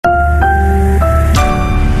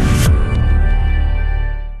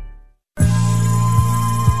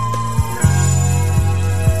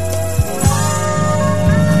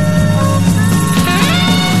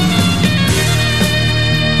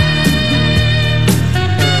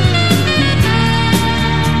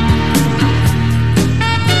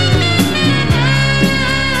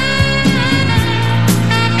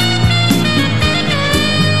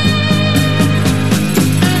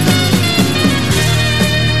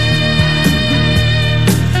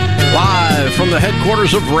from the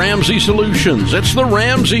headquarters of Ramsey Solutions. It's the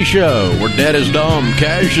Ramsey Show, where debt is dumb,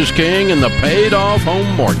 cash is king, and the paid-off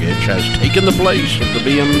home mortgage has taken the place of the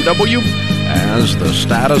BMW as the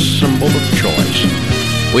status symbol of choice.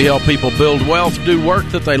 We help people build wealth, do work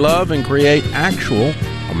that they love, and create actual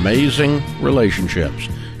amazing relationships.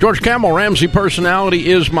 George Kamel, Ramsey Personality,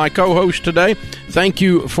 is my co-host today. Thank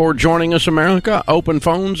you for joining us, America. Open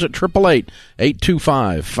phones at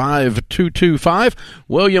 888-825-5225.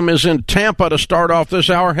 William is in Tampa to start off this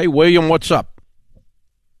hour. Hey, William, what's up?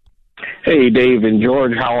 Hey, Dave and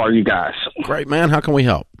George, how are you guys? Great, man. How can we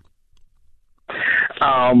help?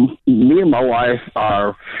 Me and my wife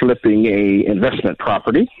are flipping a investment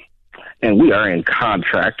property, and we are in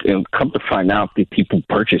contract, and come to find out the people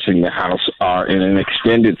purchasing the house are in an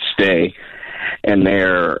extended stay, and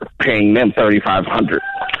they're paying them $3,500.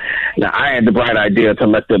 Now, I had the bright idea to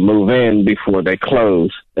let them move in before they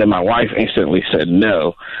close, and my wife instantly said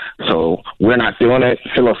no. So we're not doing it.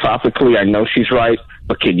 Philosophically, I know she's right,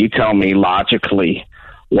 but can you tell me logically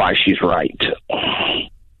why she's right?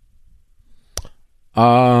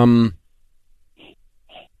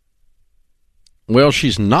 Well,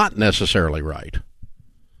 she's not necessarily right.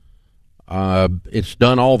 It's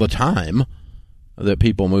done all the time that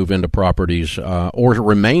people move into properties or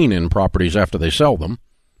remain in properties after they sell them,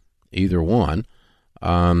 either one.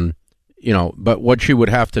 But what you would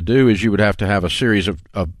have to do is you would have to have a series of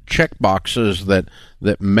check boxes that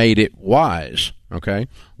made it wise, okay?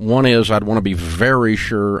 One is I'd want to be very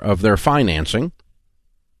sure of their financing,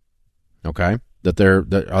 okay?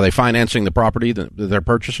 Are they financing the property that they're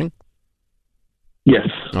purchasing? Yes.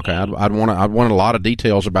 Okay, I'd want a lot of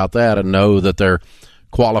details about that and know that they're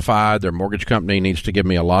qualified. Their mortgage company needs to give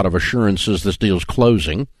me a lot of assurances this deal's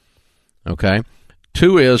closing. Okay.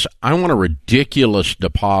 2 is I want a ridiculous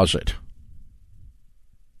deposit.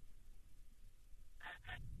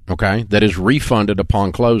 Okay, that is refunded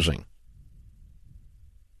upon closing.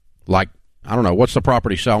 Like, I don't know, what's the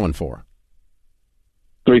property selling for?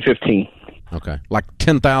 $315,000. Okay, like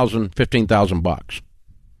 $10,000, $15,000.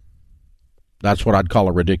 That's what I'd call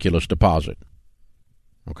a ridiculous deposit.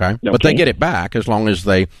 Okay? But they get it back as long as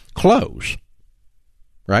they close.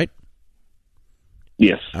 Right?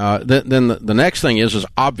 Yes. Then the next thing is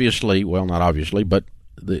obviously, well, not obviously, but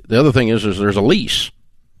the other thing is there's a lease.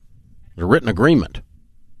 There's a written agreement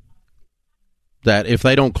that if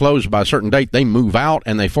they don't close by a certain date, they move out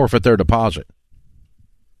and they forfeit their deposit.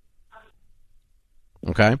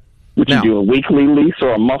 Okay? Would you do a weekly lease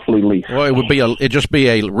or a monthly lease? Well, it'd just be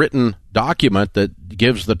a written document that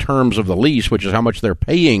gives the terms of the lease, which is how much they're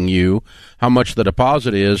paying you, how much the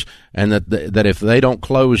deposit is, and that if they don't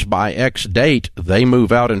close by X date, they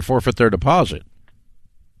move out and forfeit their deposit.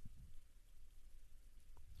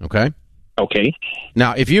 Okay? Okay.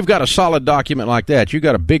 Now, if you've got a solid document like that, you've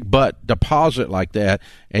got a big butt deposit like that,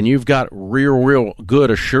 and you've got real good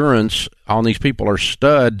assurance on these people are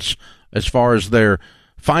studs as far as their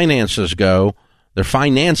finances go, their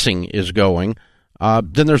financing is going,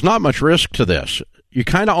 then there's not much risk to this. You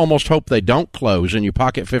kind of almost hope they don't close and you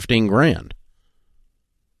pocket $15,000.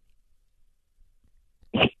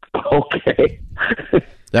 Okay.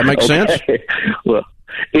 That makes sense? Well,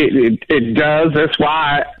 it does. That's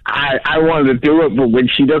why I wanted to do it, but when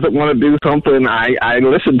she doesn't want to do something, I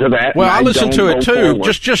listen to that. Well, I listen to it too.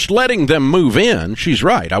 Just letting them move in, she's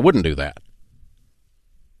right. I wouldn't do that.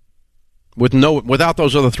 Without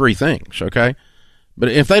those other 3 things, okay? But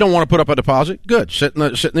if they don't want to put up a deposit, good. Sit in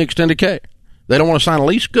the extended care. They don't want to sign a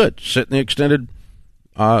lease, good. Sit in the extended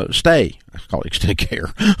stay. I call it extended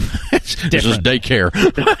care. This is daycare.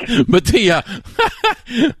 But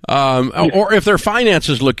or if their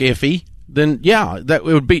finances look iffy, then yeah,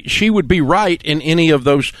 she would be right in any of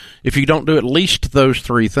those if you don't do at least those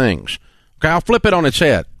 3 things. Okay, I'll flip it on its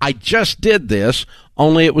head. I just did this,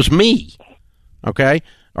 only it was me. Okay?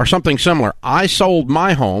 Or something similar. I sold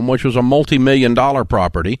my home, which was a multi-million-dollar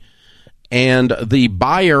property, and the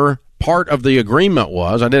buyer, part of the agreement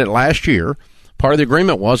was, I did it last year, part of the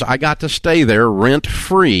agreement was I got to stay there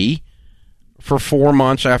rent-free for 4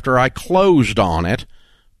 months after I closed on it,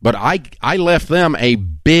 but I left them a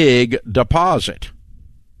big deposit.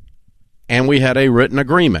 And we had a written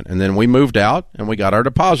agreement, and then we moved out, and we got our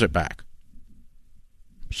deposit back.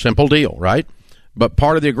 Simple deal, right? But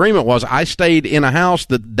part of the agreement was I stayed in a house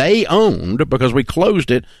that they owned because we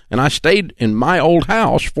closed it, and I stayed in my old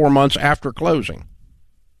house 4 months after closing.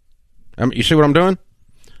 You see what I'm doing?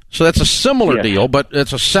 So that's a similar deal, but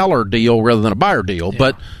it's a seller deal rather than a buyer deal. Yeah.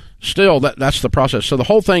 But still, that's the process. So the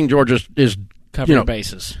whole thing, George, is covering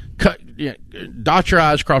bases. Dot your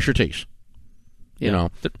I's, cross your T's.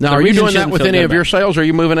 Now, are you doing that with any of your sales? Are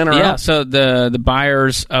you moving in or out? Yeah, so the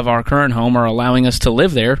buyers of our current home are allowing us to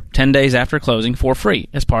live there 10 days after closing for free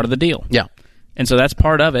as part of the deal. Yeah. And so that's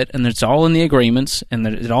part of it, and it's all in the agreements, and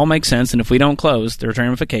it all makes sense. And if we don't close, there's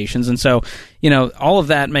ramifications. And so, all of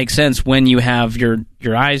that makes sense when you have your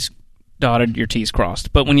I's dotted, your T's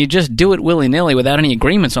crossed. But when you just do it willy-nilly without any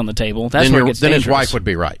agreements on the table, that's where it gets dangerous. Then his wife would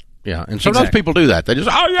be right. Yeah, and sometimes people do that. They just,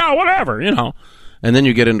 whatever, and then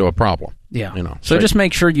you get into a problem. Yeah. So just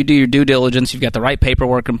make sure you do your due diligence. You've got the right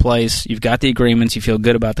paperwork in place. You've got the agreements. You feel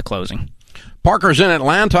good about the closing. Parker's in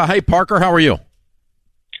Atlanta. Hey, Parker, how are you?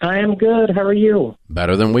 I am good. How are you?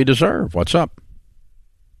 Better than we deserve. What's up?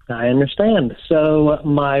 I understand. So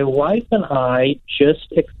my wife and I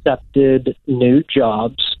just accepted new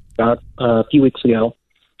jobs about a few weeks ago.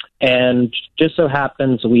 And just so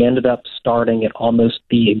happens we ended up starting at almost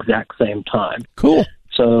the exact same time. Cool.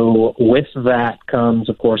 So with that comes,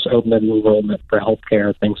 of course, open enrollment for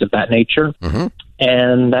healthcare, things of that nature. Mm-hmm.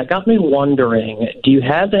 And that got me wondering, do you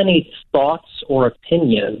have any thoughts or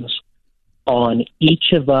opinions on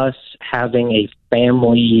each of us having a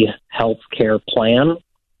family healthcare plan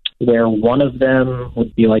where one of them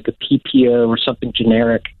would be like a PPO or something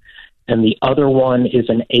generic, and the other one is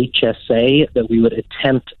an HSA that we would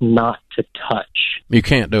attempt not to touch? You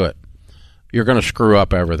can't do it. You're going to screw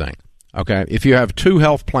up everything. Okay? If you have two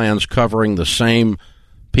health plans covering the same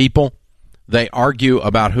people, they argue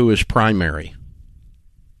about who is primary.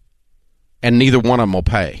 And neither one of them will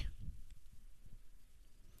pay.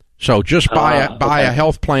 So just buy a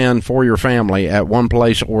health plan for your family at one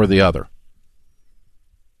place or the other.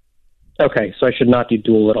 Okay, so I should not do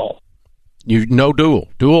dual at all. No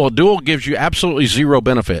dual. Dual gives you absolutely zero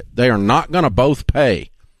benefit. They are not going to both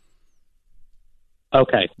pay.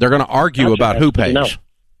 Okay. They're going to argue about who pays. No.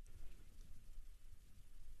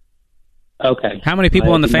 Okay. How many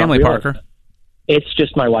people in the family, Parker? It's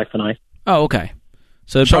just my wife and I. Oh, okay.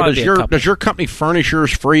 So does your company furnish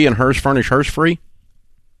yours free and hers furnish hers free?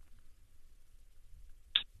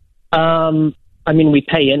 I mean, we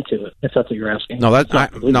pay into it, if that's what you're asking. No,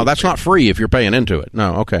 that's not free if you're paying into it.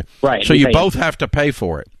 No, okay. Right. So you both have to pay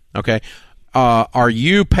for it, okay? Are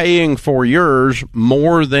you paying for yours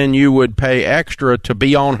more than you would pay extra to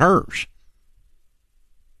be on hers?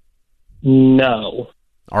 No.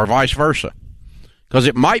 Or vice versa? Because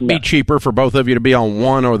it might be cheaper for both of you to be on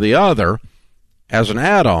one or the other as an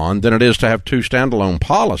add-on than it is to have two standalone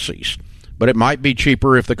policies. But it might be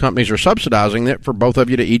cheaper if the companies are subsidizing it for both of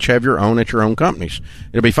you to each have your own at your own companies.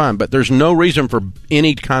 It'll be fine. But there's no reason for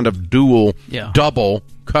any kind of double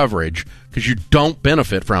coverage because you don't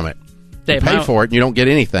benefit from it. Dave, you pay for it and you don't get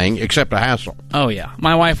anything except a hassle. Oh, yeah.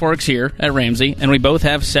 My wife works here at Ramsey, and we both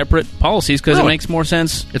have separate policies because it makes more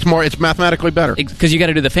sense. It's mathematically better. Because you got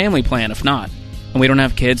to do the family plan if not. And we don't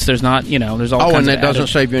have kids. There's not, there's all kinds of... Oh, and it doesn't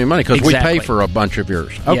save you any money because we pay for a bunch of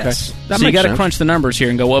yours. Okay. Yes. So you got to crunch the numbers here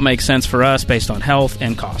and go, what makes sense for us based on health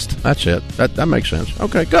and cost. That's it. That makes sense.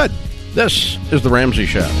 Okay, good. This is The Ramsey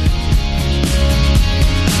Show.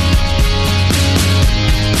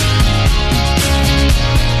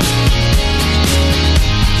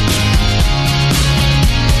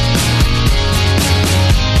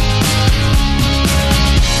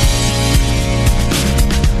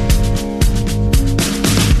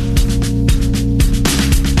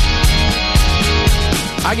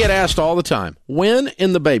 I get asked all the time, when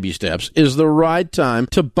in the baby steps is the right time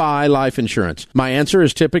to buy life insurance? My answer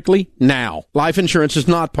is typically now. Life insurance is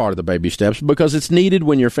not part of the baby steps because it's needed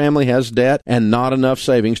when your family has debt and not enough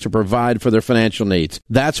savings to provide for their financial needs.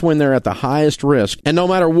 That's when they're at the highest risk. And no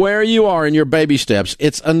matter where you are in your baby steps,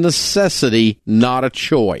 it's a necessity, not a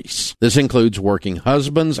choice. This includes working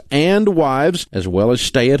husbands and wives, as well as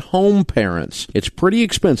stay-at-home parents. It's pretty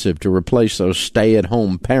expensive to replace those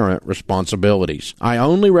stay-at-home parent responsibilities. I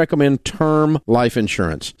only recommend term life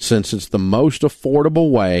insurance since it's the most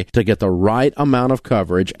affordable way to get the right amount of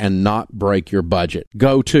coverage and not break your budget.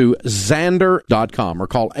 Go to Xander.com or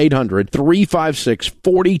call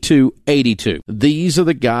 800-356-4282. These are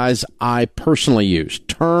the guys I personally use.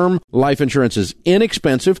 Term life insurance is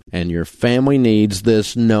inexpensive and your family needs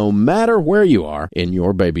this no matter where you are in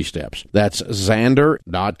your baby steps. That's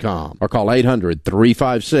Xander.com or call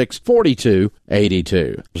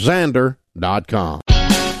 800-356-4282. Xander.com.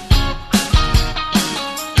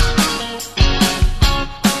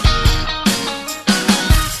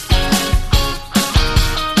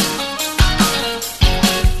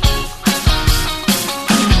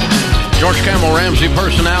 George Camel Ramsey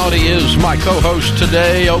personality is my co-host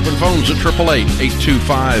today. Open phones at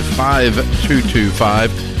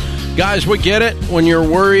 888-825-5225. Guys, we get it. When you're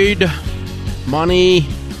worried, money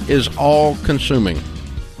is all consuming.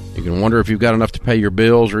 You can wonder if you've got enough to pay your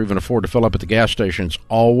bills or even afford to fill up at the gas station. It's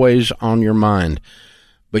always on your mind.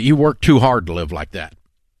 But you work too hard to live like that.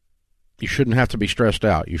 You shouldn't have to be stressed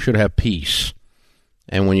out. You should have peace.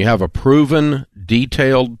 And when you have a proven,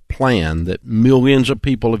 detailed plan that millions of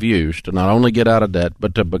people have used to not only get out of debt,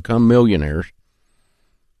 but to become millionaires,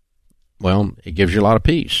 well, it gives you a lot of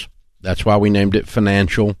peace. That's why we named it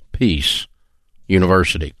Financial Peace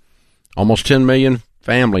University. Almost 10 million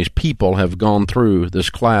people have gone through this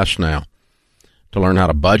class now to learn how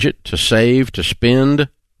to budget, to save, to spend,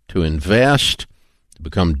 to invest, to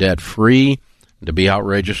become debt-free, and to be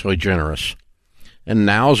outrageously generous. And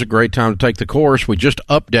now is a great time to take the course. We just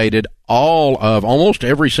updated almost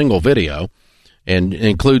every single video, and it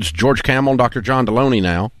includes George Kamel and Dr. John Deloney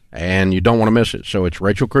now, and you don't want to miss it. So it's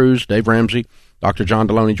Rachel Cruz, Dave Ramsey, Dr. John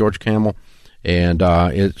Deloney, George Kamel, and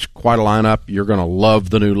it's quite a lineup. You're going to love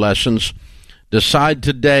the new lessons. Decide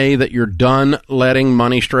today that you're done letting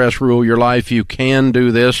money stress rule your life. You can do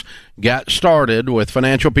this. Get started with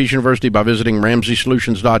Financial Peace University by visiting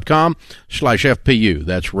RamseySolutions.com/FPU.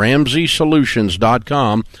 That's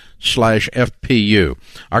RamseySolutions.com/FPU.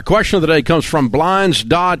 Our question of the day comes from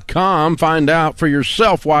Blinds.com. Find out for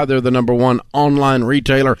yourself why they're the #1 online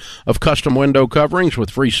retailer of custom window coverings with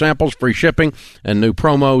free samples, free shipping, and new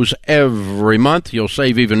promos every month. You'll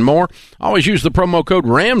save even more. Always use the promo code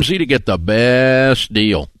Ramsey to get the best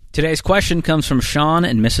deal. Today's question comes from Sean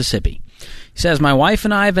in Mississippi. He says, my wife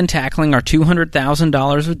and I have been tackling our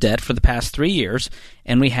 $200,000 of debt for the past 3 years,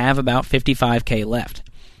 and we have about $55K left.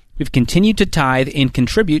 We've continued to tithe and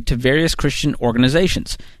contribute to various Christian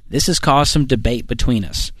organizations. This has caused some debate between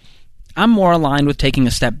us. I'm more aligned with taking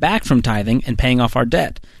a step back from tithing and paying off our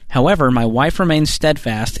debt. However, my wife remains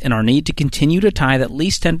steadfast in our need to continue to tithe at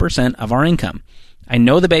least 10% of our income. I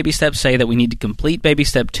know the baby steps say that we need to complete baby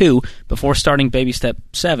step 2 before starting baby step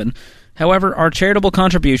 7. However, our charitable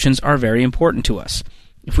contributions are very important to us.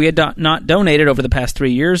 If we had not donated over the past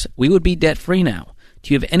 3 years, we would be debt-free now.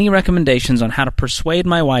 Do you have any recommendations on how to persuade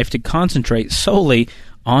my wife to concentrate solely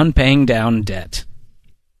on paying down debt?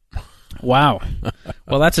 Wow.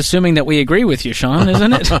 Well, that's assuming that we agree with you, Sean,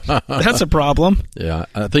 isn't it? That's a problem. Yeah,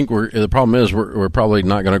 I think the problem is we're probably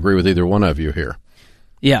not going to agree with either one of you here.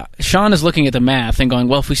 Yeah, Sean is looking at the math and going,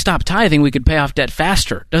 well, if we stop tithing, we could pay off debt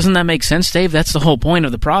faster. Doesn't that make sense, Dave? That's the whole point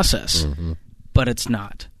of the process. Mm-hmm. But it's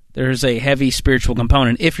not. There's a heavy spiritual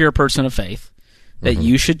component, if you're a person of faith, that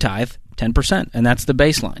you should tithe 10%, and that's the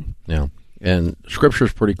baseline. Yeah, and Scripture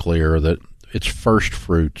is pretty clear that it's first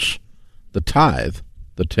fruits. The tithe,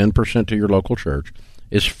 the 10% to your local church,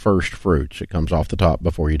 is first fruits. It comes off the top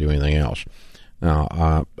before you do anything else.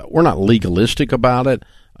 Now, we're not legalistic about it.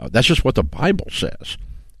 That's just what the Bible says.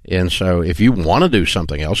 And so if you want to do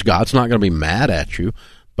something else, God's not going to be mad at you,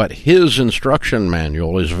 but his instruction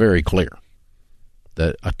manual is very clear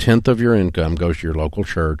that 1/10 of your income goes to your local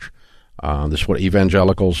church. This is what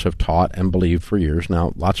evangelicals have taught and believed for years.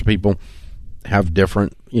 Now, lots of people have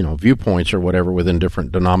different, viewpoints or whatever within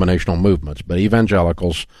different denominational movements, but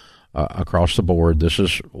evangelicals across the board, this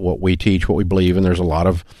is what we teach, what we believe, and there's a lot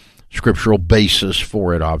of scriptural basis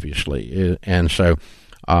for it, obviously. And so,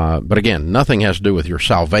 but again, nothing has to do with your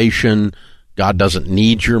salvation. God doesn't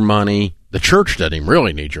need your money. The church doesn't even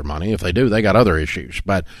really need your money. If they do, they got other issues.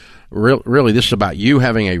 But really, this is about you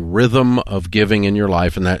having a rhythm of giving in your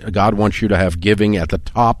life, and that God wants you to have giving at the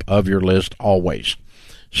top of your list always.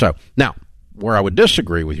 So now, where I would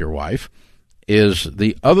disagree with your wife is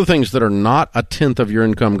the other things that are not 1/10 of your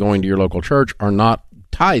income going to your local church are not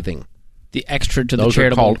tithing. The extra to the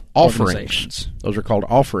charitable offerings. Those are called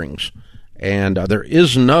offerings. And there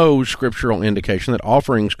is no scriptural indication that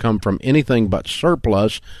offerings come from anything but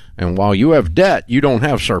surplus. And while you have debt, you don't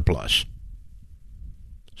have surplus.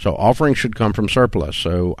 So offerings should come from surplus.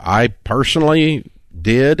 So I personally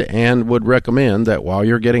did and would recommend that while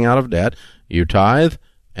you're getting out of debt, you tithe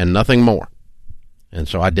and nothing more. And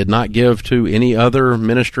so I did not give to any other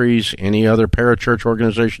ministries, any other parachurch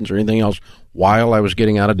organizations or anything else while I was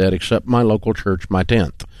getting out of debt except my local church, my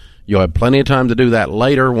 10th. You'll have plenty of time to do that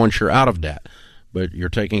later once you're out of debt. But you're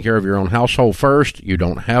taking care of your own household first. You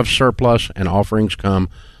don't have surplus, and offerings come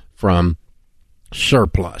from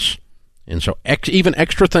surplus. And so even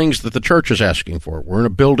extra things that the church is asking for. We're in a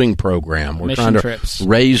building program. We're Mission trying to trips.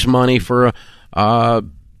 Raise money for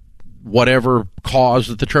whatever cause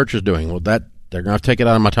that the church is doing. Well, that they're going to have to take it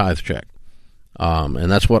out of my tithe check. And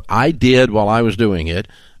that's what I did while I was doing it.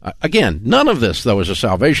 Again, none of this, though, is a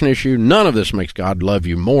salvation issue. None of this makes God love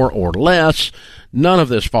you more or less. None of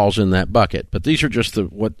this falls in that bucket. But these are just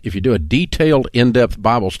if you do a detailed, in-depth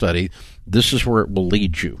Bible study, this is where it will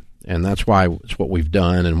lead you. And that's why it's what we've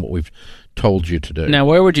done and what we've told you to do. Now,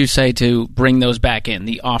 where would you say to bring those back in?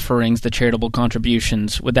 The offerings, the charitable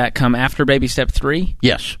contributions, would that come after baby step 3?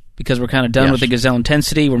 Yes. Because we're kind of done with the gazelle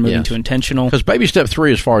intensity. We're moving to intentional. Because baby step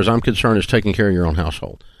 3, as far as I'm concerned, is taking care of your own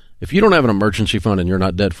household. If you don't have an emergency fund and you're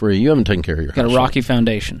not debt-free, you haven't taken care of your household. Got a rocky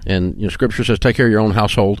foundation. And Scripture says take care of your own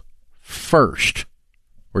household first,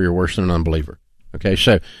 or you're worse than an unbeliever. Okay,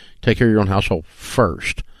 so take care of your own household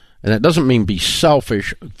first. And that doesn't mean be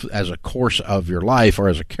selfish as a course of your life or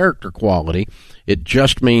as a character quality. It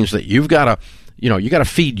just means that you've got to, you got to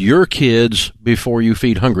feed your kids before you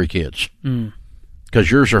feed hungry kids.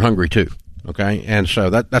 Because yours are hungry too. Okay, and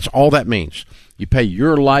so that's all that means. You pay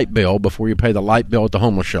your light bill before you pay the light bill at the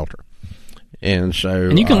homeless shelter. And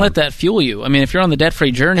you can let that fuel you. I mean, if you're on the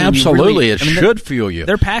debt-free journey, absolutely, it should fuel you.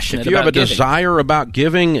 They're passionate. If you have a desire about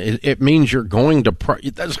giving, it means you're going to.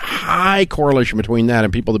 There's high correlation between that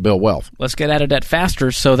and people that build wealth. Let's get out of debt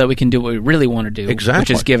faster so that we can do what we really want to do, exactly,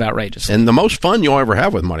 which is give outrageously. And the most fun you'll ever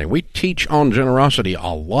have with money. We teach on generosity a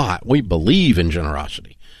lot. We believe in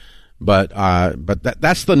generosity, but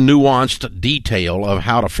that's the nuanced detail of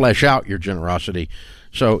how to flesh out your generosity.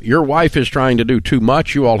 So your wife is trying to do too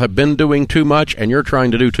much. You all have been doing too much, and you're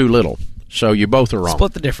trying to do too little. So you both are wrong.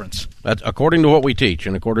 Split the difference. That's according to what we teach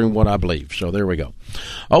and according to what I believe. So there we go.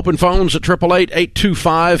 Open phones at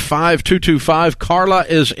 888-825-5225. Carla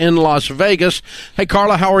is in Las Vegas. Hey,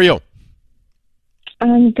 Carla, how are you?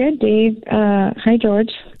 I'm good, Dave. Hi,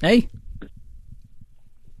 George. Hey.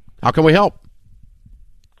 How can we help?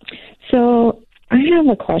 So I have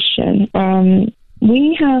a question.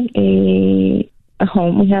 We have a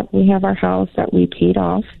home. We have our house that we paid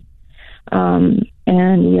off, and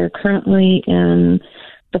we are currently in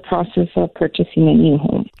the process of purchasing a new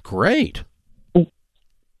home. Great.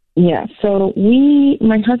 Yeah. So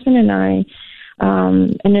my husband and I,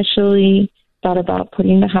 initially thought about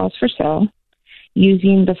putting the house for sale,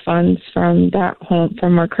 using the funds from that home,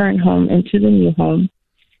 from our current home, into the new home,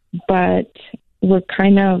 but we're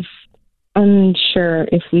kind of unsure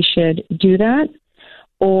if we should do that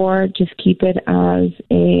or just keep it as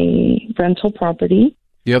a rental property.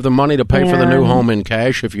 You have the money to pay for the new home in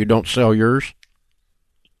cash if you don't sell yours?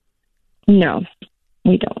 No,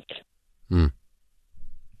 we don't.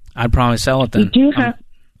 I'd probably sell it then. We do have.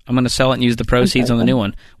 I'm going to sell it and use the proceeds on the new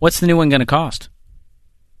one. What's the new one going to cost?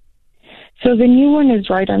 So the new one is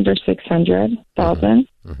right under $600,000.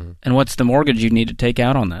 And what's the mortgage you need to take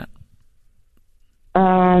out on that?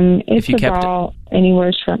 It's about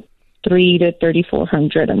anywhere from $300 to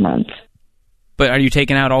 $3,400 a month. But are you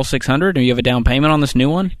taking out all $600? Do you have a down payment on this new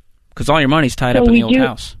one? Because all your money's tied up in the old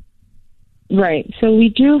house. Right. So we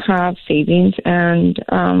do have savings, and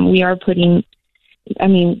we are putting. I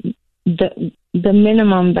mean, the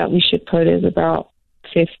minimum that we should put is about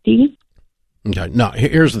 $50,000. Okay. No,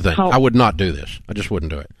 here's the thing. I would not do this. I just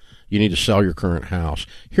wouldn't do it. You need to sell your current house.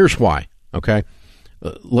 Here's why. Okay.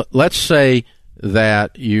 Let's say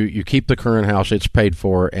that you keep the current house, it's paid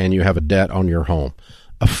for, and you have a debt on your home.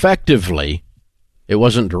 Effectively, it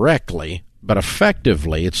wasn't directly, but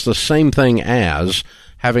effectively, it's the same thing as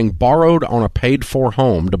having borrowed on a paid-for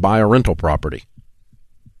home to buy a rental property.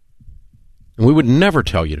 And we would never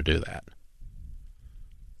tell you to do that.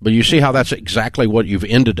 But you see how that's exactly what you've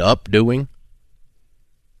ended up doing?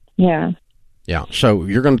 Yeah. Yeah, so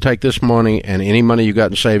you're going to take this money and any money you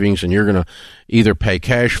got in savings, and you're going to either pay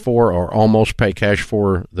cash for or almost pay cash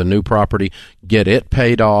for the new property, get it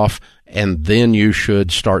paid off, and then you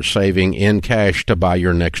should start saving in cash to buy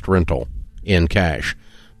your next rental in cash.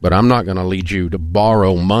 But I'm not going to lead you to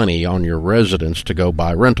borrow money on your residence to go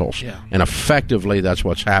buy rentals. Yeah. And effectively, that's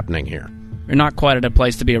what's happening here. You're not quite at a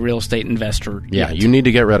place to be a real estate investor Yeah, yet. you need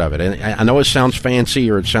to get rid of it. And I know it sounds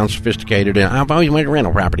fancy or it sounds sophisticated, and I've always wanted a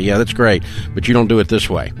rental property. Yeah, that's great, but you don't do it this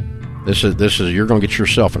way. This is you're going to get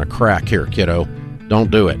yourself in a crack here, kiddo.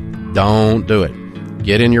 Don't do it. Don't do it.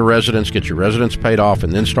 Get in your residence, get your residence paid off,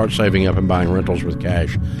 and then start saving up and buying rentals with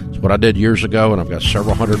cash. It's what I did years ago, and I've got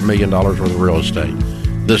several $100 million worth of real estate.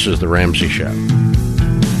 This is The Ramsey Show.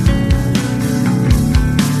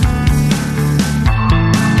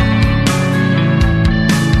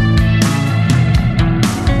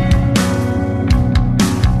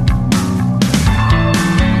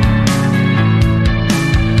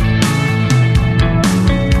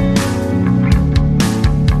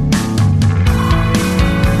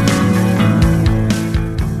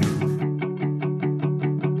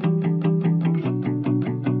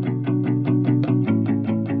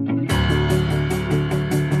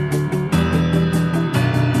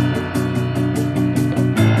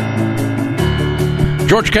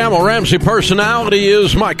 George Camel, Ramsey Personality,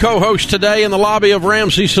 is my co-host today in the lobby of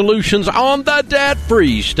Ramsey Solutions on the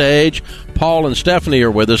debt-free stage. Paul and Stephanie are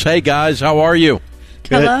with us. Hey, guys, how are you?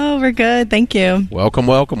 Good. Hello, we're good. Thank you. Welcome,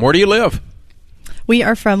 welcome. Where do you live? We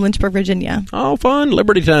are from Lynchburg, Virginia. Oh, fun.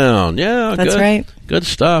 Liberty Town. Yeah, that's good. Right. Good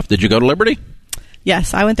stuff. Did you go to Liberty?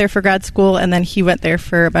 Yes, I went there for grad school, and then he went there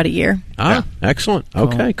for about a year. Ah, excellent.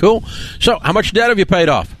 Okay, cool. So how much debt have you paid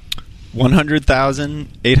off?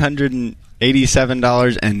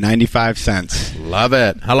 $100,887.95. Love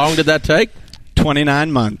it. How long did that take?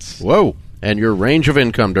 29 months. Whoa. And your range of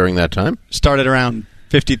income during that time? Started around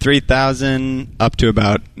 $53,000 up to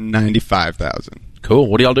about $95,000. Cool.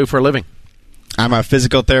 What do y'all do for a living? I'm a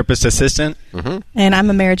physical therapist assistant. Mm-hmm. And I'm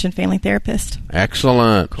a marriage and family therapist.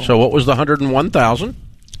 Excellent. Cool. So what was the $101,000?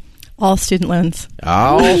 All student loans.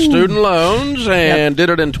 All student loans, and did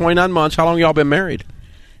it in 29 months. How long y'all been married?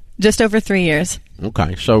 Just over 3 years.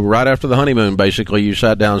 Okay. So right after the honeymoon, basically, you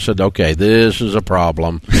sat down and said, okay, this is a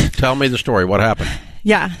problem. Tell me the story. What happened?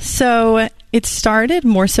 Yeah. So it started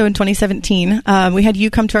more so in 2017. We had you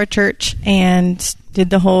come to our church and did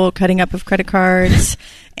the whole cutting up of credit cards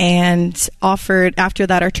and after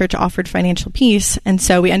that, our church offered financial peace. And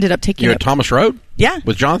so we ended up taking You're at Thomas Road? Yeah.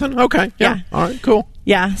 With Jonathan? Okay. Yeah. All right, cool.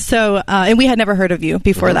 Yeah. So, and we had never heard of you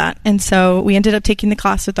before that. And so we ended up taking the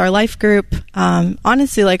class with our life group.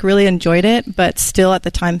 Honestly, really enjoyed it, but still at the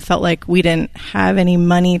time felt like we didn't have any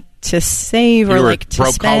money to save you or were to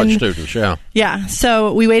broke spend. College students, yeah. Yeah.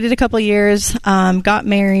 So we waited a couple of years, got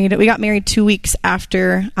married. We got married 2 weeks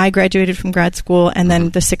after I graduated from grad school. And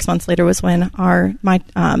then the 6 months later was when my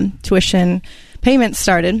tuition payments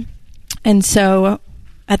started. And so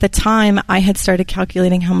at the time I had started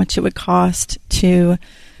calculating how much it would cost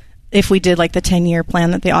if we did the 10-year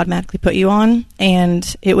plan that they automatically put you on,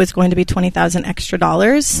 and it was going to be $20,000 extra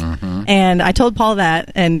dollars. Mm-hmm. And I told Paul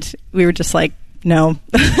that, and we were just like, no,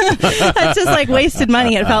 that's just wasted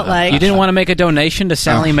money. It felt like you didn't want to make a donation to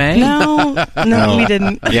Sally Mae. No, we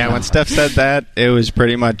didn't. Yeah, when Steph said that, it was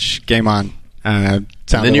pretty much game on. And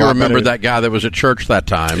then you remembered that guy that was at church that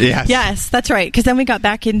time. Yes, that's right. Because then we got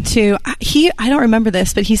back into I don't remember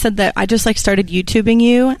this, but he said that I just started YouTubing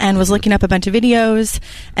you and was looking up a bunch of videos,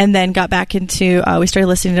 and then got back into we started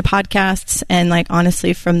listening to podcasts, and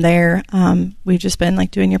honestly from there we've just been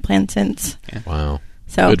doing your plan since. Yeah. Wow.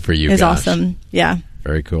 So good for you guys. It's awesome. Yeah.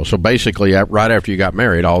 Very cool. So basically, right after you got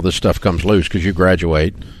married, all this stuff comes loose because you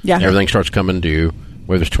graduate. Yeah. Everything starts coming due.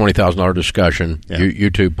 Where there's $20,000 discussion,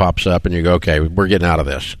 YouTube pops up, and you go, okay, we're getting out of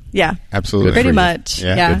this. Yeah. Absolutely. Pretty much.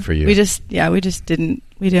 Yeah. Good for you. We just didn't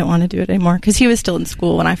want to do it anymore because he was still in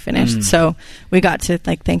school when I finished. So we got to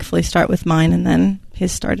thankfully start with mine, and then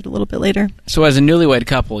his started a little bit later. So as a newlywed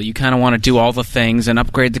couple, you kind of want to do all the things and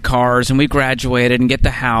upgrade the cars, and we graduated and get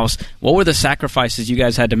the house. What were the sacrifices you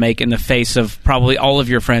guys had to make in the face of probably all of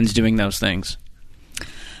your friends doing those things?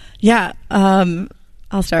 Yeah.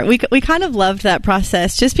 I'll start. We kind of loved that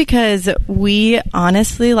process just because we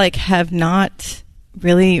honestly have not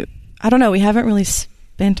really, I don't know, we haven't really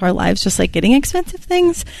spent our lives just getting expensive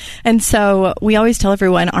things. And so we always tell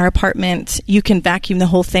everyone our apartment, you can vacuum the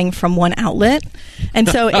whole thing from one outlet. And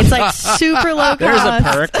so it's super low cost. There's a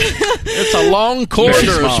perk. It's a long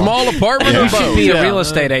corridor, a small apartment. You should be a real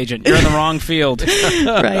estate agent. You're in the wrong field.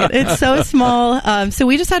 Right. It's so small. So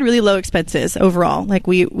we just had really low expenses overall.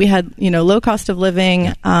 We had, low cost of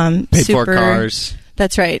living. Paid for cars.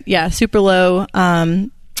 That's right. Yeah. Super low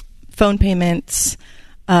phone payments.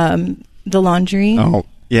 The laundry. Oh,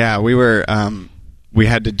 yeah. We were we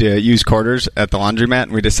had to use quarters at the laundromat,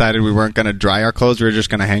 and we decided we weren't going to dry our clothes. We were just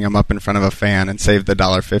going to hang them up in front of a fan and save the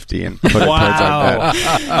 $1.50 and put it towards our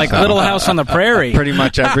bed. Little House on the Prairie. Pretty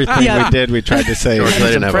much everything we did, we tried to save. They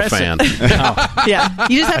didn't have a fan. Yeah.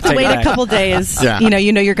 You just have to wait a couple days. Yeah.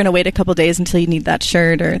 You're going to wait a couple days until you need that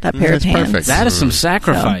shirt or that pair of pants. Perfect. That is some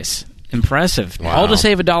sacrifice. Impressive. Wow. All to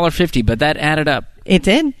save $1.50, but that added up. It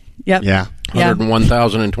did. Yep. Yeah.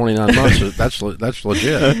 101,000 in 29 months. That's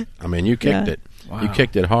legit. I mean, you kicked it. Wow. You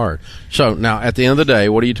kicked it hard. So now, at the end of the day,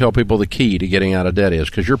 what do you tell people the key to getting out of debt is?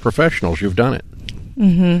 Because you're professionals. You've done it.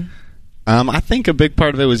 Mm-hmm. I think a big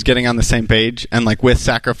part of it was getting on the same page and, with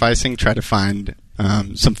sacrificing, try to find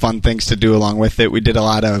some fun things to do along with it. We did a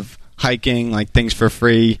lot of hiking, things for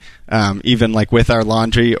free, even with our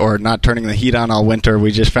laundry or not turning the heat on all winter.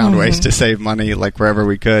 We just found ways to save money wherever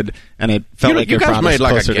we could, and it felt you it guys brought made us a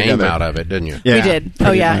closer game together. out of it, didn't you? Yeah, we did.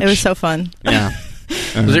 Oh yeah, much. It was so fun. Yeah.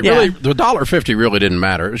 Because it really, the $1.50 really didn't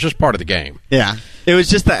matter. It was just part of the game. Yeah. It was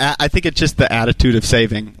just I think it's just the attitude of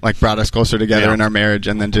saving brought us closer together in our marriage,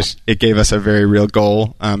 and then it gave us a very real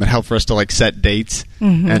goal. It helped for us to set dates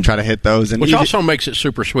and try to hit those. And which also makes it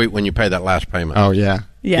super sweet when you pay that last payment. Oh yeah.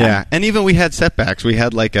 Yeah. And even we had setbacks. We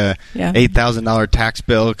had a $8,000 tax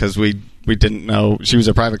bill because we we didn't know she was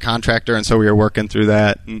a private contractor, and so we were working through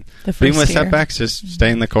that. And The being with first year. setbacks, just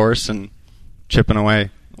staying the course and chipping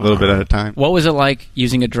away a little bit at a time. What was it like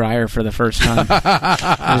using a dryer for the first time? It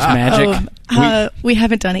was magic. We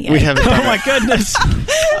haven't done it yet. We haven't Oh done my it. goodness!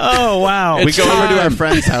 Oh wow! We It's go over to our time.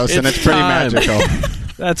 friend's house, and It's it's pretty time. magical.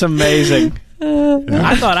 That's amazing.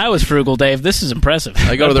 I thought I was frugal, Dave. This is impressive.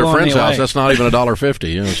 They go to their Blowing friend's me house. away. That's not even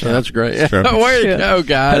 $1.50. You know, so that's great. True. Way to go,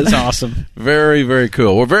 guys! That's awesome. Very, very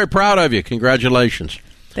cool. We're very proud of you. Congratulations.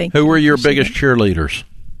 Thank Who you. were your Appreciate biggest it. cheerleaders?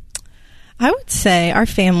 I would say our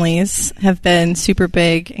families have been super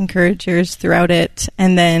big encouragers throughout it,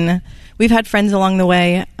 and then we've had friends along the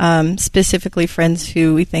way, specifically friends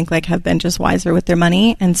who we think like have been just wiser with their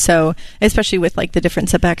money, and so especially with like the different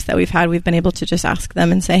setbacks that we've had, we've been able to just ask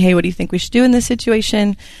them and say, hey, what do you think we should do in this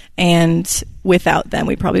situation? And without them,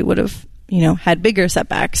 we probably would have had bigger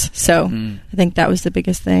setbacks. So I think that was the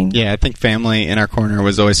biggest thing. Yeah, I think family in our corner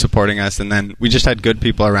was always supporting us, and then we just had good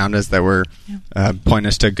people around us that were pointing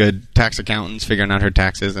us to good tax accountants, figuring out her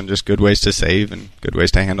taxes, and just good ways to save and good ways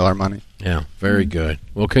to handle our money. Yeah, very good.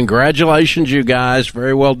 Well, congratulations, you guys.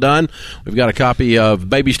 Very well done. We've got a copy of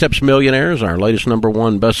Baby Steps Millionaires, our latest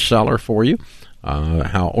 #1 bestseller for you.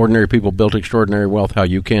 How Ordinary People Built Extraordinary Wealth, how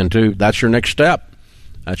you can too. That's your next step.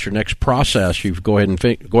 That's your next process. You go ahead and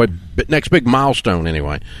next big milestone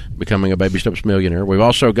anyway, becoming a Baby Steps millionaire. We've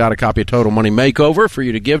also got a copy of Total Money Makeover for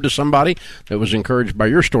you to give to somebody that was encouraged by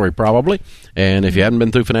your story, probably. And if you haven't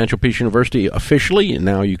been through Financial Peace University officially,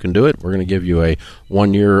 now you can do it. We're going to give you a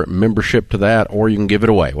 1-year membership to that, or you can give it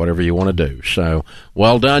away, whatever you want to do. So,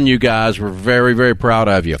 well done, you guys. We're very, very proud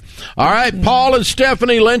of you. All right, Paul and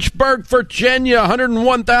Stephanie, Lynchburg, Virginia,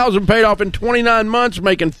 $101,000 paid off in 29 months,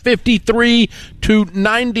 making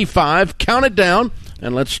 $53,295. Count it down,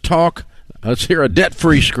 and let's talk. Let's hear a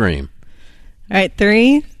debt-free scream. All right,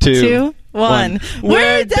 3, 2, 1.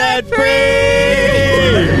 We're debt free.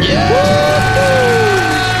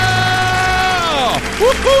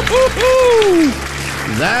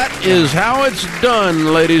 That is how it's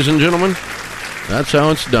done, ladies and gentlemen. That's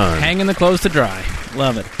how it's done. Hanging the clothes to dry.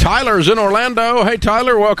 Love it. Tyler's in Orlando. Hey,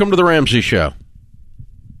 Tyler, welcome to the Ramsey Show.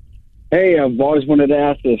 Hey, I've always wanted to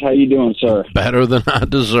ask this. How you doing, sir? Better than I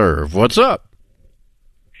deserve. What's up?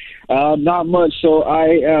 Not much. So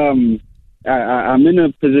I'm in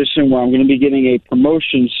a position where I'm going to be getting a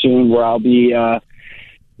promotion soon, where I'll be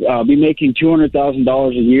making $200,000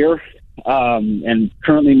 a year, and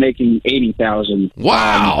currently making $80,000.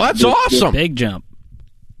 Wow, that's awesome. Big jump.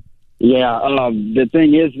 Yeah. The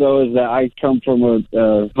thing is, though, is that I come from a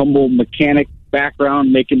humble mechanic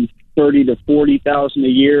background, making $30,000 to $40,000 a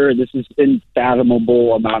year. This is an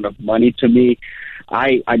unfathomable amount of money to me.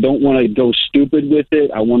 I don't want to go stupid with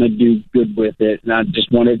it. I want to do good with it, and I just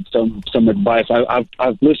wanted some advice.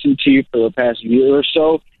 I've listened to you for the past year or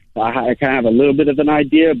so. I kind of have a little bit of an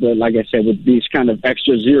idea, but like I said, with these kind of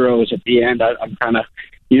extra zeros at the end, I'm kind of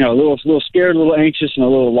a little scared, a little anxious, and a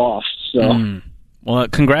little lost. So. Well,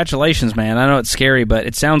 congratulations, man. I know it's scary, but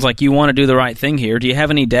it sounds like you want to do the right thing here. Do you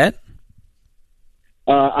have any debt?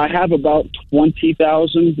 I have about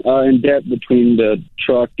 $20,000 in debt between the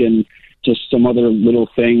truck and just some other little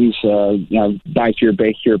things, buy here,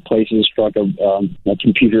 bake here places, truck, a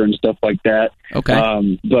computer and stuff like that. Okay.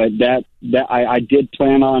 But that I did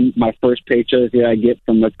plan on my first paycheck that I get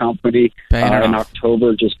from the company Paying it in off.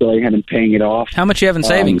 October, just going ahead and paying it off. How much you have in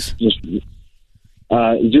savings? Just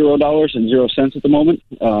 $0 at the moment.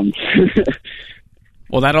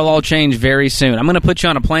 Well, that'll all change very soon. I'm going to put you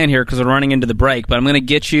on a plan here because we're running into the break, but I'm going to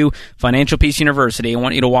get you Financial Peace University. I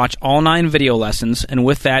want you to watch all 9 video lessons, and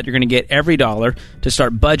with that, you're going to get every dollar to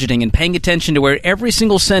start budgeting and paying attention to where every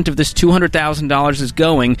single cent of this $200,000 is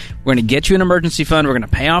going. We're going to get you an emergency fund. We're going to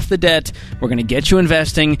pay off the debt. We're going to get you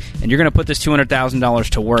investing, and you're going to put this $200,000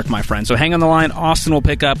 to work, my friend. So hang on the line. Austin will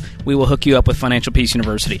pick up. We will hook you up with Financial Peace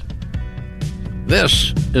University.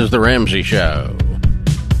 This is The Ramsey Show.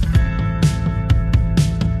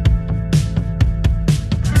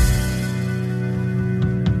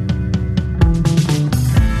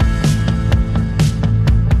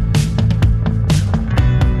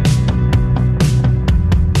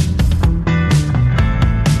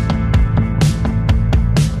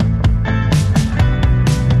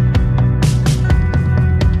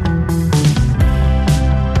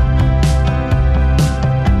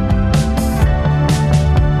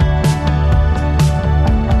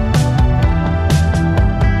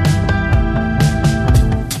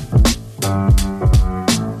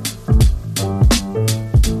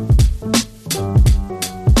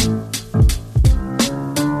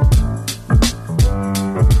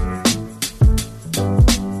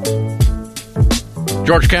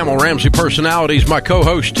 George Camel, Ramsey Personalities, my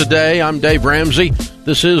co-host today. I'm Dave Ramsey.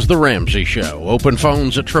 This is The Ramsey Show. Open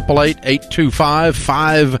phones at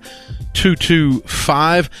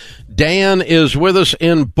 888-825-5225. Dan is with us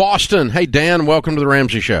in Boston. Hey, Dan, welcome to The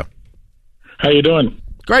Ramsey Show. How you doing?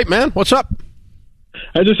 Great, man. What's up?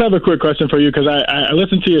 I just have a quick question for you because I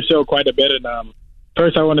listen to your show quite a bit. And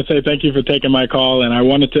first, I want to say thank you for taking my call. And I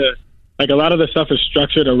wanted to, a lot of the stuff is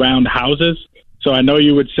structured around houses. So I know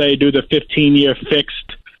you would say do the 15-year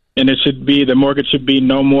fixed, and the mortgage should be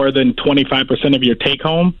no more than 25% of your take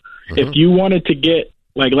home. Mm-hmm. If you wanted to get,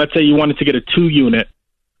 let's say you wanted to get a 2-unit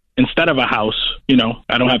instead of a house,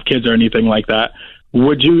 I don't have kids or anything like that.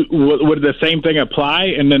 Would the same thing apply?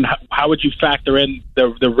 And then how would you factor in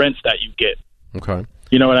the rents that you get? Okay.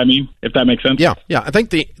 You know what I mean? If that makes sense? Yeah. I think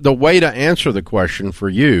the way to answer the question for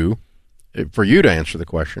you to answer the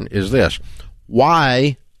question is this.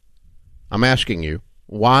 Why, I'm asking you,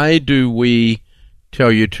 why do we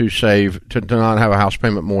tell you to save, to not have a house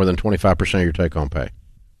payment more than 25% of your take-home pay?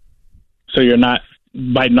 So you're not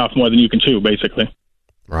biting off more than you can chew, basically.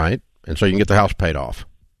 Right. And so you can get the house paid off.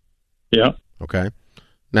 Yeah. Okay.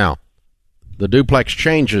 Now, the duplex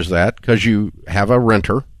changes that because you have a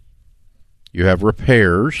renter, you have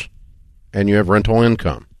repairs, and you have rental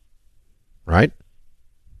income. Right?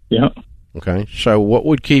 Yeah. Okay. So what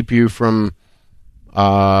would keep you from,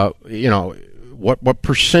 what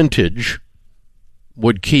percentage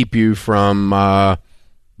would keep you from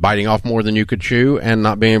biting off more than you could chew and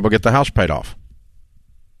not being able to get the house paid off?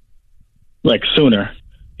 Sooner.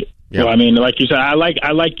 Yeah. Well, I mean, like you said, I like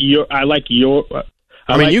your.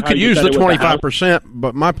 You could use the 25%,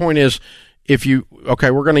 but my point is, we're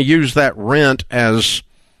going to use that rent as,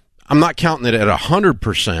 I'm not counting it at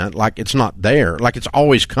 100%, like it's not there, like it's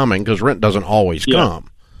always coming, because rent doesn't always come.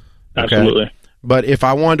 Okay? Absolutely. But if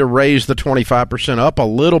I wanted to raise the 25% up a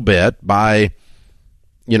little bit by,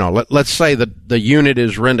 let's say that the unit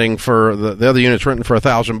is renting for, the other unit's renting for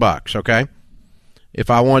 $1,000, okay? If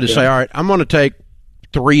I wanted to say, all right, I'm going to take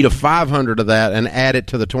 $300 to $500 of that and add it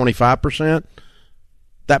to the 25%,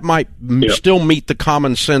 that might still meet the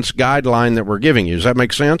common sense guideline that we're giving you. Does that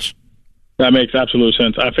make sense? That makes absolute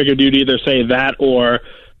sense. I figured you'd either say that or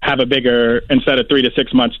have a bigger, instead of 3 to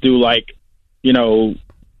 6 months, do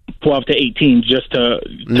 12 to 18 just to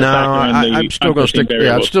no, I'm still going to stick.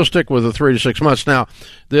 Yeah, I'd still stick with the 3 to 6 months. Now,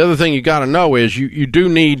 the other thing you got to know is you do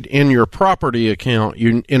need in your property account.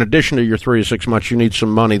 In addition to your 3 to 6 months, you need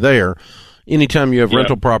some money there. Anytime you have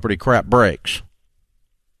rental property, crap breaks.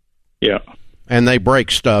 Yeah, and they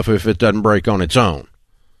break stuff if it doesn't break on its own.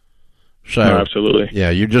 So absolutely. Yeah,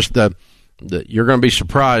 you're just you're going to be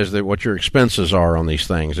surprised at what your expenses are on these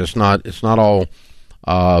things. It's not all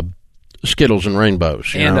Skittles and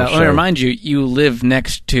rainbows. And let me remind you, you live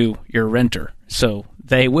next to your renter, so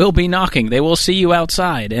they will be knocking. They will see you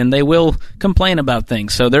outside, and they will complain about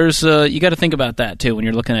things. So there's you got to think about that too when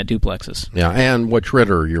you're looking at duplexes. Yeah, and which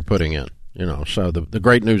renter you're putting in. So the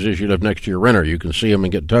great news is you live next to your renter. You can see them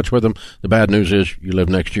and get in touch with them. The bad news is you live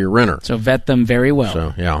next to your renter. So vet them very well.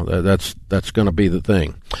 So, yeah, that's going to be the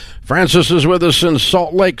thing. Francis is with us in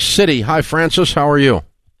Salt Lake City. Hi, Francis. How are you?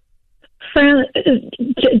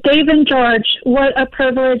 Dave and George, what a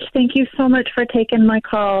privilege. Thank you so much for taking my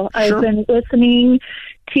call. Sure. I've been listening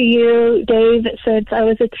to you, Dave, since I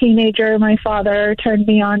was a teenager. My father turned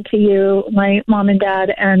me on to you, my mom and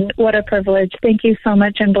dad, and what a privilege. Thank you so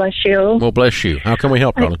much, and bless you. Well, bless you. How can we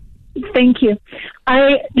help, darling? Thank you.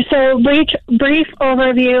 Brief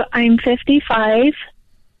overview. I'm 55,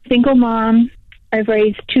 single mom. I've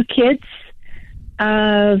raised 2 kids.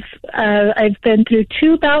 I've been through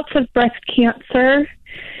 2 bouts of breast cancer,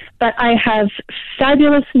 but I have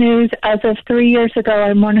fabulous news. As of 3 years ago,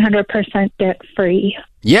 I'm 100% debt free.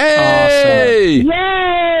 Yay! Awesome.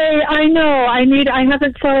 Yay! I know. I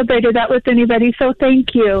haven't celebrated that with anybody, so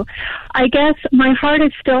thank you. I guess my heart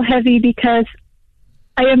is still heavy because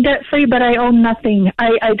I am debt free, but I own nothing.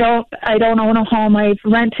 I don't own a home. I've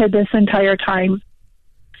rented this entire time.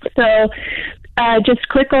 So, just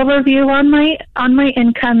quick overview on my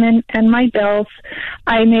income and my bills.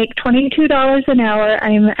 I make $22 an hour.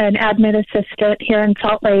 I'm an admin assistant here in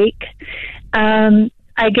Salt Lake. I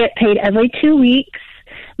get paid every 2 weeks.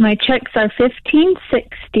 My checks are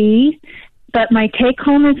 $1,560, but my take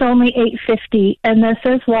home is only $850, and this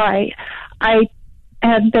is why. I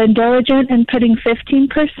have been diligent in putting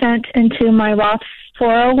 15% into my Roth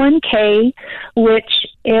 401k, which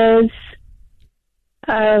is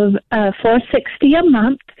 $460 a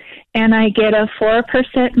month, and I get a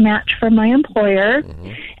 4% match from my employer.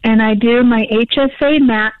 Mm-hmm. And I do my HSA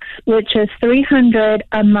max, which is $300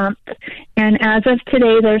 a month. And as of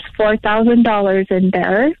today, there's $4,000 in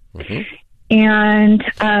there. Mm-hmm. And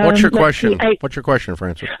what's your question? What's your question,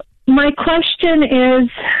 Frances? My question is,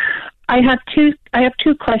 I have two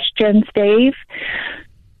questions, Dave.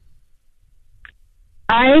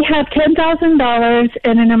 I have $10,000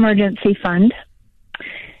 in an emergency fund,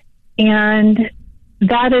 and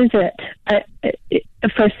that is it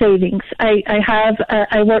for savings.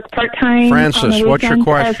 I work part-time. Frances, what's your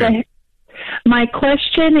question? My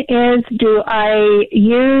question is, do I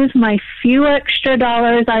use my few extra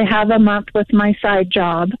dollars I have a month with my side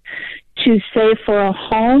job to save for a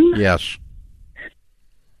home? Yes.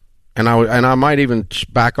 And I might even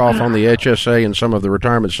back off on the HSA and some of the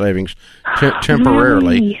retirement savings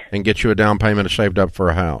temporarily and get you a down payment saved up for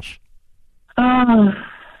a house.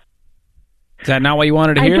 Is that not what you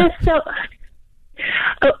wanted to hear?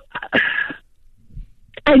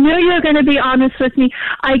 I knew you were going to be honest with me.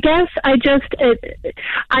 I guess I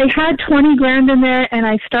had 20 grand in there, and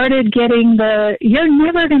I started getting you're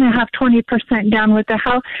never going to have 20% down with the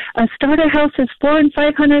house. A starter house is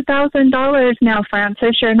 $400,000 and $500,000 now,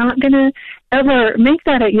 Frances. You're not going to ever make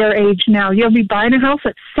that at your age now. You'll be buying a house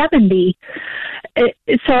at 70. So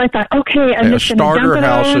I thought, okay, I'm just going to starter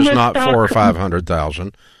house is not $400,000 or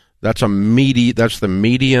 $500,000. That's That's the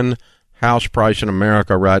median house price in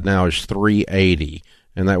America right now is $380,000.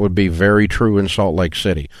 And that would be very true in Salt Lake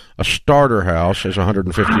City. A starter house is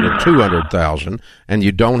 $150,000 to $200,000, and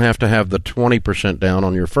you don't have to have the 20% down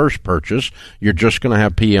on your first purchase. You're just going to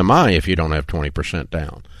have PMI if you don't have 20%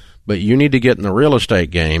 down. But you need to get in the real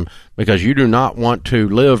estate game because you do not want to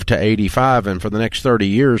live to 85 and for the next 30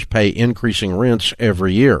 years pay increasing rents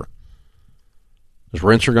every year. Because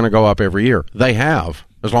rents are going to go up every year. They have,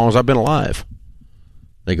 as long as I've been alive.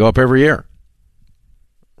 They go up every year.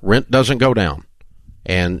 Rent doesn't go down.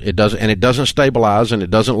 And it doesn't stabilize, and it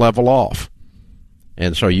doesn't level off.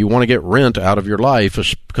 And so you want to get rent out of your life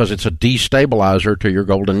because it's a destabilizer to your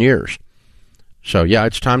golden years. So, yeah,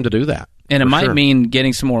 it's time to do that. And it might mean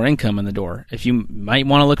getting some more income in the door. If you might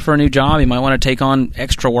want to look for a new job, you might want to take on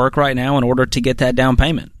extra work right now in order to get that down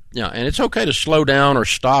payment. Yeah, and it's okay to slow down or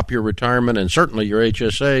stop your retirement and certainly your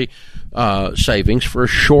HSA savings for a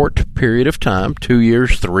short period of time, 2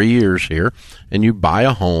 years, 3 years here, and you buy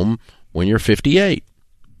a home when you're 58.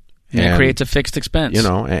 And it creates a fixed expense. You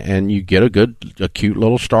know, and you get a cute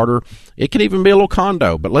little starter. It could even be a little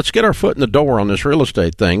condo. But let's get our foot in the door on this real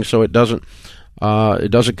estate thing so it doesn't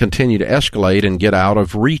continue to escalate and get out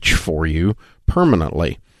of reach for you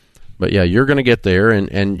permanently. But, yeah, you're going to get there.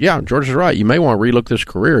 And, yeah, George is right. You may want to relook this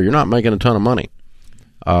career. You're not making a ton of money.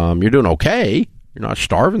 You're doing okay. You're not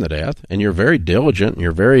starving to death. And you're very diligent. And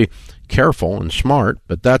you're very careful and smart.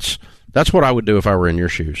 But that's what I would do if I were in your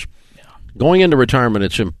shoes. Going into retirement,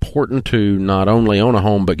 it's important to not only own a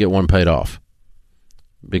home, but get one paid off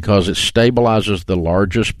because it stabilizes the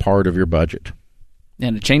largest part of your budget.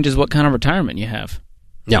 And it changes what kind of retirement you have.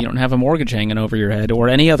 Yeah. You don't have a mortgage hanging over your head or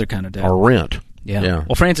any other kind of debt. Or rent. Yeah.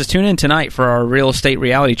 Well, Frances, tune in tonight for our real estate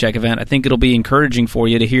reality check event. I think it'll be encouraging for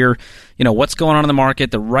you to hear, what's going on in the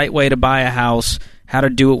market, the right way to buy a house, how to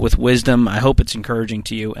do it with wisdom. I hope it's encouraging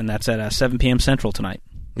to you, and that's at 7 p.m. Central tonight.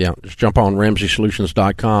 Yeah, just jump on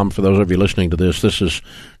RamseySolutions.com. For those of you listening to this is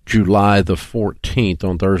July the 14th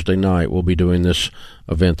on Thursday night. We'll be doing this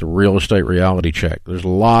event, the Real Estate Reality Check. There's a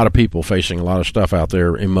lot of people facing a lot of stuff out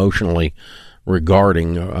there emotionally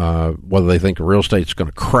regarding whether they think real estate's going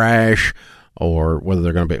to crash or whether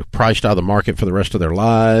they're going to be priced out of the market for the rest of their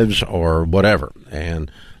lives or whatever. And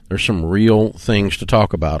there's some real things to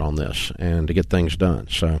talk about on this and to get things done.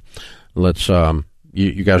 So let's...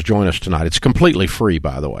 You guys join us tonight. It's completely free,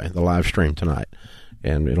 by the way, the live stream tonight.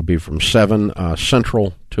 And it'll be from 7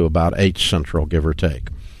 Central to about 8 Central, give or take.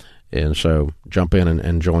 And so jump in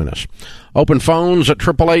and join us. Open phones at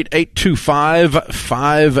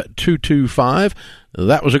 888-825-5225.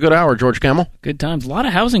 That was a good hour, George Kamel. Good times. A lot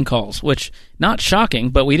of housing calls, which, not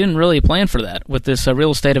shocking, but we didn't really plan for that with this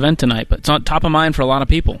real estate event tonight. But it's on top of mind for a lot of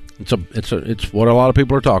people. It's what a lot of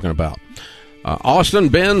people are talking about. Austin,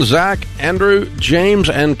 Ben, Zach, Andrew,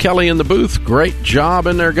 James, and Kelly in the booth. Great job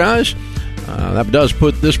in there, guys. That does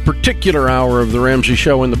put this particular hour of The Ramsey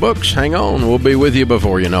Show in the books. Hang on. We'll be with you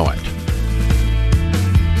before you know it.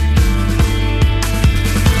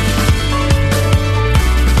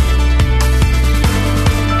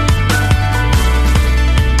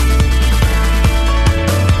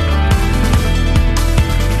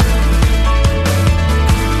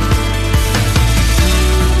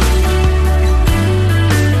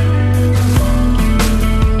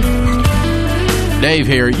 Dave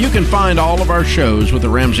here. You can find all of our shows with the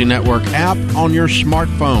Ramsey Network app on your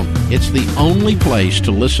smartphone. It's the only place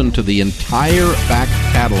to listen to the entire back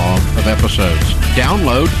catalog of episodes.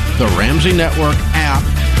 Download the Ramsey Network app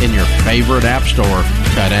in your favorite app store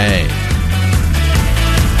today.